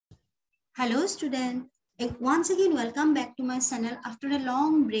Hello student, once again welcome back to my channel after a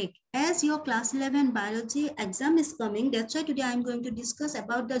long break. As your class 11 biology exam is coming, that's why today I am going to discuss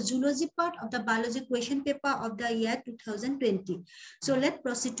about the zoology part of the biology question paper of the year 2020. So let's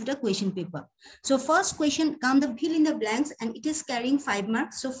proceed to the question paper. So first question, the fill in the blanks, and it is carrying 5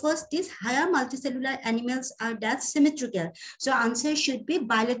 marks. So first is higher multicellular animals are that symmetrical. So answer should be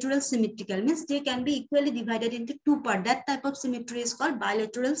bilateral symmetrical, means they can be equally divided into two parts. That type of symmetry is called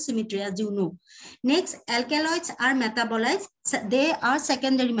bilateral symmetry, as you know. Next, alkaloids are metabolites. They are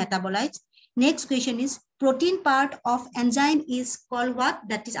secondary metabolites. Next question is protein part of enzyme is called what?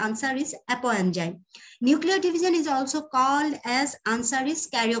 That is answer is apoenzyme. Nuclear division is also called as answer is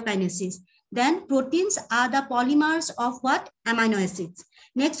karyokinesis. Then proteins are the polymers of what? Amino acids.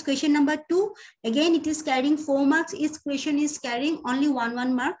 Next question number 2. Again, it is carrying 4 marks. Each question is carrying only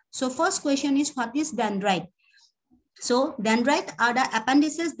one mark. So first question is what is dendrite? So dendrites are the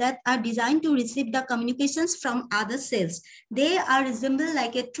appendices that are designed to receive the communications from other cells. They are resemble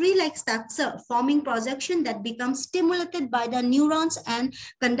like a tree-like structure, forming projection that becomes stimulated by the neurons and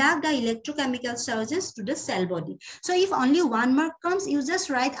conduct the electrochemical surges to the cell body. So if only 1 mark comes, you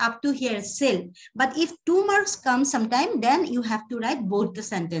just write up to here cell. But if 2 marks come sometime, then you have to write both the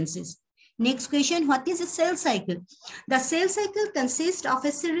sentences. Next question, what is a cell cycle? The cell cycle consists of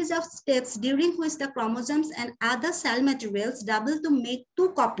a series of steps during which the chromosomes and other cell materials double to make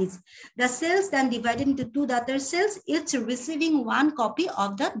 2 copies. The cells then divided into 2 daughter cells, each receiving 1 copy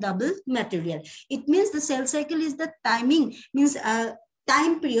of the double material. It means the cell cycle is the timing, means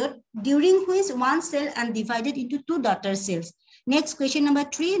time period during which 1 cell and divided into 2 daughter cells. Next question number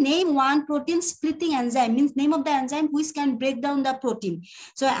 3, name 1 protein splitting enzyme, means name of the enzyme which can break down the protein.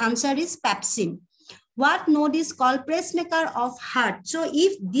 So answer is pepsin. What node is called pacemaker of heart? So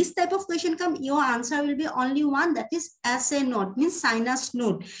if this type of question comes, your answer will be only one, that is SA node, means sinus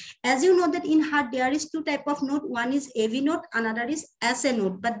node. As you know that in heart there is 2 type of node, one is AV node, another is SA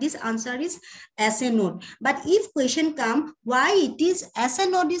node, but this answer is SA node. But if question come, why it is SA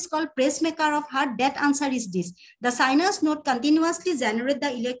node is called pacemaker of heart, that answer is this. The sinus node continuously generate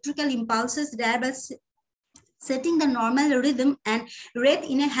the electrical impulses, thereby setting the normal rhythm and rate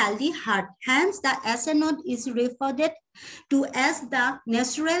in a healthy heart. Hence, the SA node is referred to as the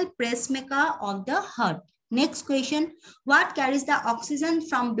natural pacemaker of the heart. Next question, what carries the oxygen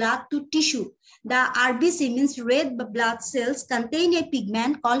from blood to tissue? The RBC, means red blood cells, contain a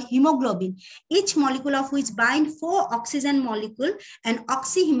pigment called hemoglobin, each molecule of which bind 4 oxygen molecule and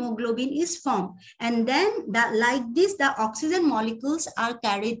oxyhemoglobin is formed. And then like this, the oxygen molecules are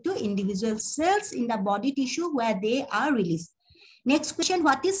carried to individual cells in the body tissue where they are released. Next question,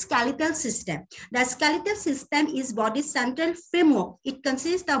 what is skeletal system? The skeletal system is body's central framework. It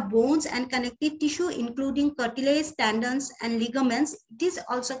consists of bones and connective tissue, including cartilage, tendons, and ligaments. It is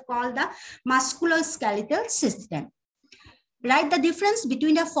also called the musculoskeletal system. Write the difference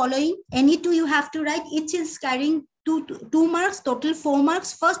between the following. Any 2 you have to write. Each is carrying 2 marks, total 4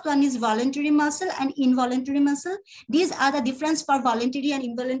 marks. First one is voluntary muscle and involuntary muscle. These are the difference for voluntary and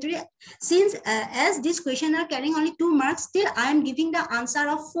involuntary. Since as this question are carrying only 2 marks, still I am giving the answer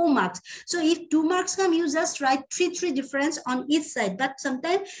of 4 marks. So if 2 marks come, you just write 3 difference on each side. But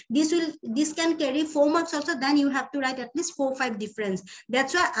sometimes this can carry 4 marks also, then you have to write at least 4-5 difference.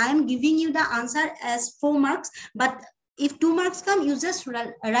 That's why I am giving you the answer as 4 marks. But if 2 marks come, you just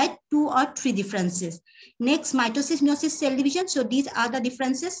write 2 or 3 differences. Next, mitosis, meiosis, cell division. So these are the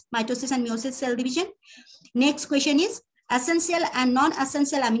differences, mitosis and meiosis, cell division. Next question is essential and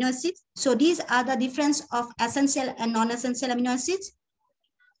non-essential amino acids. So these are the difference of essential and non-essential amino acids.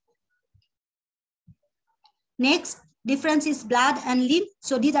 Next, difference is blood and lymph.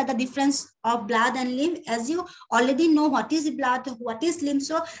 So these are the difference of blood and lymph. As you already know what is blood, what is lymph.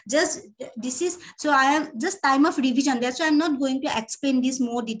 So just this is, so I am just time of revision. That's why I'm not going to explain this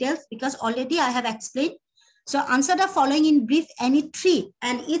more details because already I have explained. So answer the following in brief, any 3,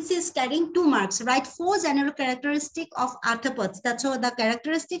 and each is carrying 2 marks. Write 4 general characteristics of arthropods. That's all the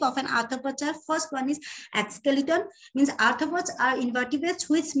characteristic of an arthropod are. First one is exoskeleton, means arthropods are invertebrates,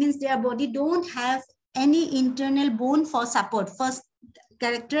 which means their body don't have any internal bone for support. First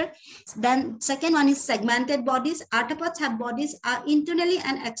character. Then second one is segmented bodies. Arthropods have bodies are internally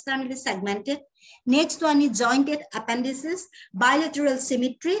and externally segmented. Next one is jointed appendices, bilateral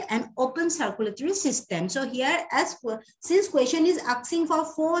symmetry, and open circulatory system. So here, as since question is asking for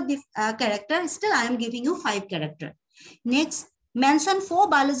 4 characters, still I am giving you 5 characters. Next, Mention 4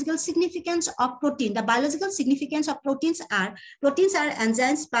 biological significance of protein. The biological significance of proteins are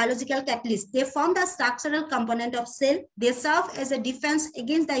enzymes, biological catalysts. They form the structural component of cell. They serve as a defense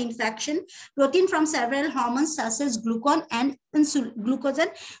against the infection. Protein from several hormones such as glucagon and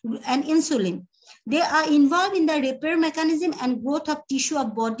insulin. They are involved in the repair mechanism and growth of tissue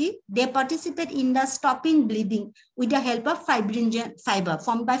of body. They participate in the stopping bleeding with the help of fibrinogen fiber,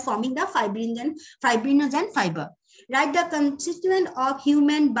 formed by forming the fibrinogen fiber. Write the constituent of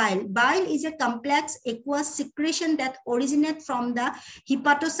human bile. Bile is a complex aqueous secretion that originates from the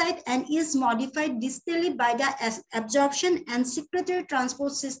hepatocyte and is modified distally by the absorption and secretory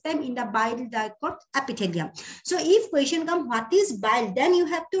transport system in the bile duct epithelium. So if question come, what is bile? Then you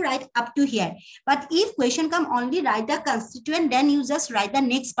have to write up to here. But if question come only write the constituent, then you just write the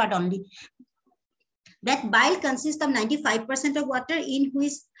next part only. That bile consists of 95% of water, in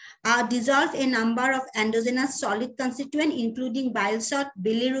which are dissolved a number of endogenous solid constituents, including bile salt,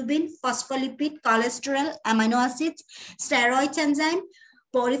 bilirubin, phospholipid, cholesterol, amino acids, steroids enzyme,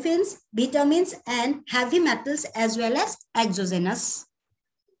 porphyrins, vitamins, and heavy metals, as well as exogenous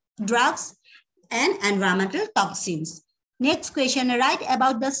drugs and environmental toxins. Next question, write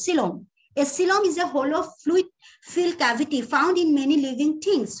about the coelom. A coelom is a hollow fluid-filled cavity found in many living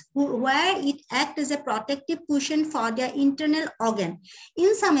things, where it acts as a protective cushion for their internal organ.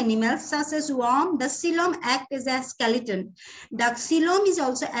 In some animals, such as worms, the coelom acts as a skeleton. The coelom is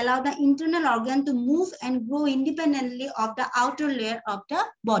also allowed the internal organ to move and grow independently of the outer layer of the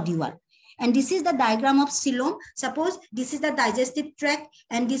body wall. And this is the diagram of coelom. Suppose this is the digestive tract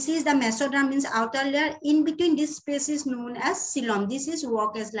and this is the mesoderm, means outer layer. In between this space is known as coelom. This is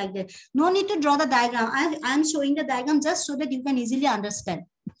work as like that. No need to draw the diagram. I am showing the diagram just so that you can easily understand.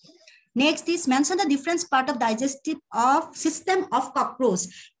 Next is mention the different part of digestive system of cockroach.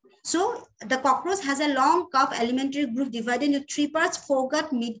 So the cockroach has a long cup alimentary group divided into 3 parts: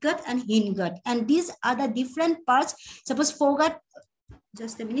 foregut, midgut, and hindgut. And these are the different parts. Suppose foregut,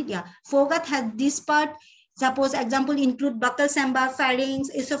 just a minute, yeah. Foregut has this part. Suppose example include buccal, pharynx,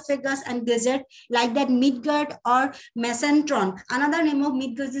 esophagus, and gizzard. Like that, midgut or mesenteron. Another name of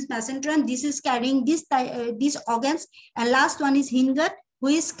midgut is mesenteron. This is carrying these organs. And last one is hindgut,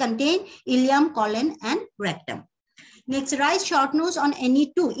 which contain ileum, colon, and rectum. Next, write short notes on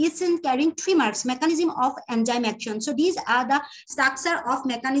any two. Each in carrying 3 marks. Mechanism of enzyme action. So these are the structure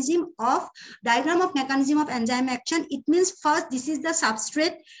of diagram of mechanism of enzyme action. It means first this is the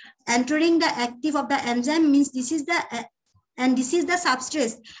substrate entering the active of the enzyme, means this is the and this is the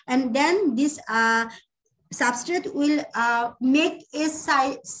substrate, and then this substrate will make a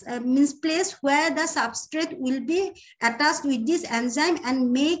size, means place where the substrate will be attached with this enzyme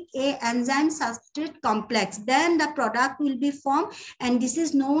and make a enzyme substrate complex. Then the product will be formed, and this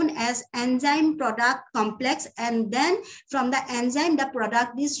is known as enzyme product complex. And then from the enzyme, the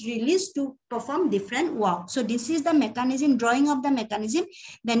product is released to perform different work. So this is the mechanism, drawing of the mechanism.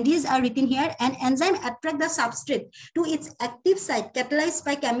 Then these are written here. An enzyme attract the substrate to its active site, catalyzed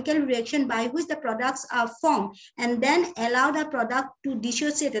by chemical reaction by which the products are formed, and then allow the product to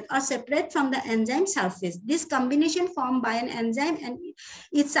dissociate or separate from the enzyme surface. This combination formed by an enzyme and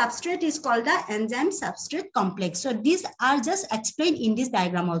its substrate is called the enzyme substrate complex. So these are just explained in this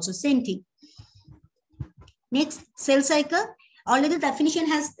diagram also, same thing. Next, cell cycle. Already the definition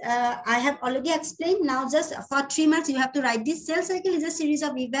has, I have already explained. Now just for 3 marks, you have to write this. Cell cycle is a series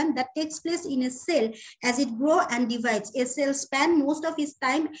of events that takes place in a cell as it grows and divides. A cell spends most of its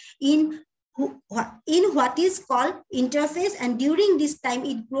time in what is called interphase, and during this time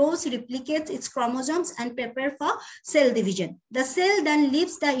it grows, replicates its chromosomes, and prepares for cell division. The cell then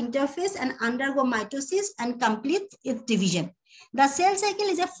leaves the interphase and undergo mitosis and completes its division. The cell cycle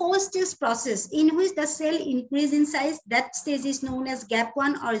is a 4-stage process in which the cell increases in size. That stage is known as gap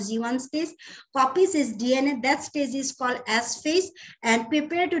 1 or G1 stage. Copies is DNA. That stage is called S phase. And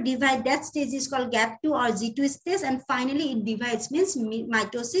prepare to divide. That stage is called gap 2 or G2 stage. And finally, it divides, means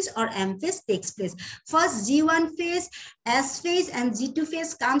mitosis or M phase takes place. First, G1 phase, S phase, and G2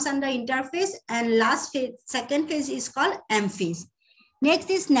 phase comes under interphase. And last phase, second phase is called M phase. Next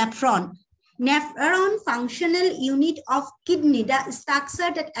is nephron. Nephron, functional unit of kidney, the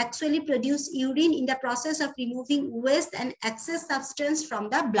structure that actually produces urine in the process of removing waste and excess substance from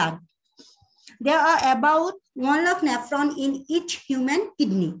the blood. There are about 1 lakh nephron in each human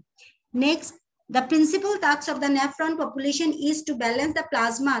kidney. Next, the principal task of the nephron population is to balance the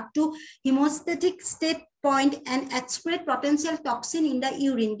plasma to hemostatic state point and excrete potential toxin in the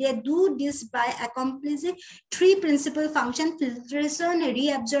urine. They do this by accomplishing 3 principal functions: filtration,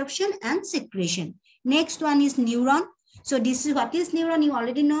 reabsorption, and secretion. Next one is neuron. So this is what is neuron. You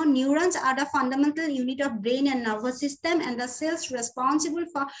already know neurons are the fundamental unit of brain and nervous system and the cells responsible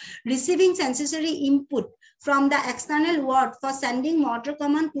for receiving sensory input from the external world, for sending motor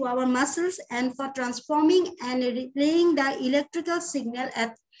command to our muscles, and for transforming and relaying the electrical signal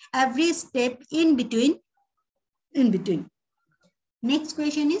at every step in between. Next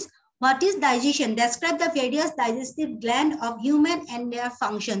question is, what is digestion? Describe the various digestive glands of human and their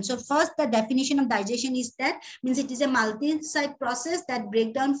function. So first, the definition of digestion is that means it is a multi-site process that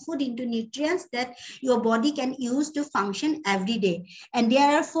breaks down food into nutrients that your body can use to function every day. And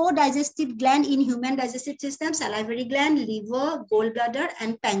there are 4 digestive glands in human digestive system: salivary gland, liver, gallbladder,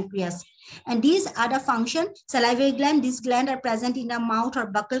 and pancreas. And these are the function. Salivary gland, these glands are present in the mouth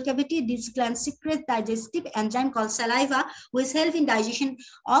or buccal cavity. These glands secrete digestive enzyme called saliva, which help in digestion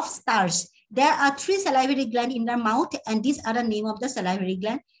of starch. There are 3 salivary glands in the mouth, and these are the name of the salivary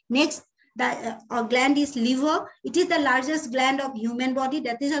gland. Next, the gland is liver. It is the largest gland of human body.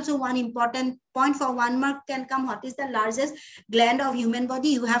 That is also one important point for 1 mark can come. What is the largest gland of human body?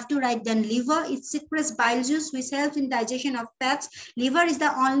 You have to write then liver. It secretes bile juice, which helps in digestion of fats. Liver is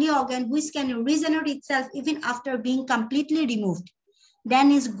the only organ which can regenerate itself even after being completely removed.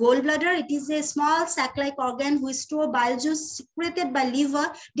 Then is gallbladder. It is a small sac-like organ which stores bile juice secreted by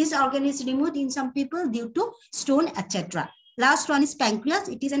liver. This organ is removed in some people due to stone, etc. Last one is pancreas.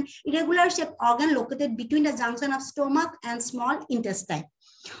 It is an irregular shaped organ located between the junction of stomach and small intestine.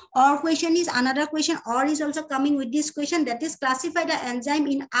 Or question is another question, or is also coming with this question, that is classify the enzyme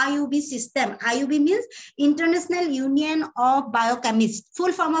in IUB system. IUB means International Union of Biochemists.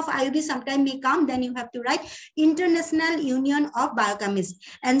 Full form of IUB sometime may come, then you have to write International Union of Biochemists.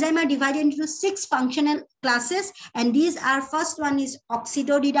 Enzyme are divided into 6 functional classes, and these are, first one is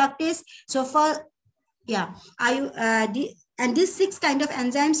oxidoreductase. So for and these 6 kind of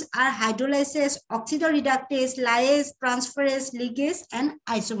enzymes are hydrolases, oxidoreductase, lyase, transferase, ligase, and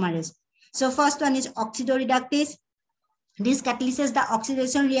isomerase. So first one is oxidoreductase. This catalyzes the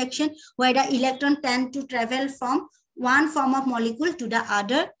oxidation reaction where the electron tend to travel from one form of molecule to the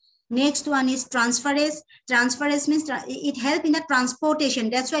other. Next one is transferase. Transferase means it helps in the transportation.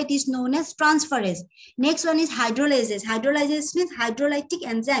 That's why it is known as transferase. Next one is hydrolases. Hydrolases means hydrolytic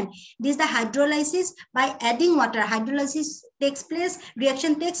enzyme. This is the hydrolysis by adding water. Hydrolysis takes place,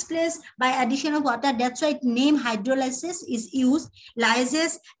 reaction takes place by addition of water. That's why name hydrolysis is used.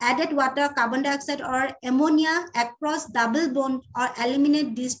 Lyases, added water, carbon dioxide or ammonia across double bond or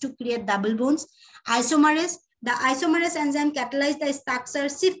eliminate these to create double bonds. Isomerase. The isomerase enzyme catalyze the structure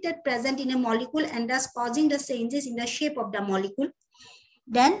shifted present in a molecule and thus causing the changes in the shape of the molecule.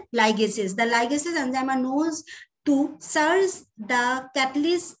 Then ligases. The ligases enzyme are known to serve the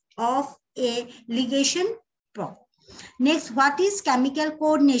catalyst of a ligation proc. Next, what is chemical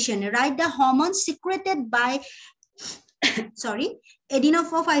coordination? Write the hormones secreted by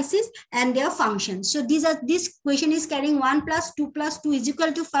adenophysis and their functions. So this question is carrying 1 + 2 + 2 is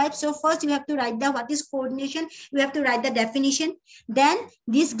equal to 5. So first you have to write the what is coordination. You have to write the definition. Then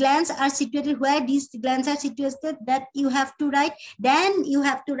these glands are situated where these glands are situated, that you have to write. Then you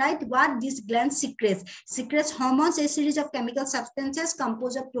have to write what these glands secretes. Secretes hormones, a series of chemical substances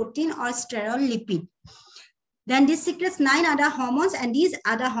composed of protein or sterile lipid. Then this secretes 9 other hormones, and these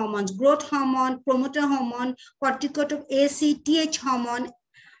other hormones: growth hormone, promoter hormone, corticotropic AC, TH hormone,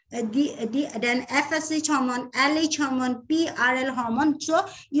 then FSH hormone, LH hormone, PRL hormone. So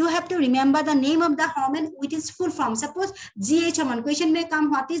you have to remember the name of the hormone with its full form. Suppose GH hormone, question may come,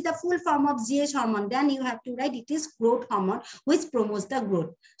 what is the full form of GH hormone? Then you have to write it is growth hormone, which promotes the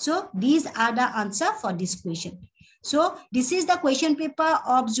growth. So these are the answer for this question. So this is the question paper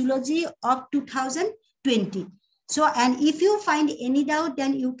of zoology of 2020. So, and if you find any doubt,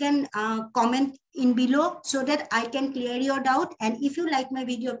 then you can comment in below so that I can clear your doubt. And if you like my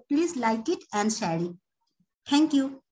video, please like it and share it. Thank you.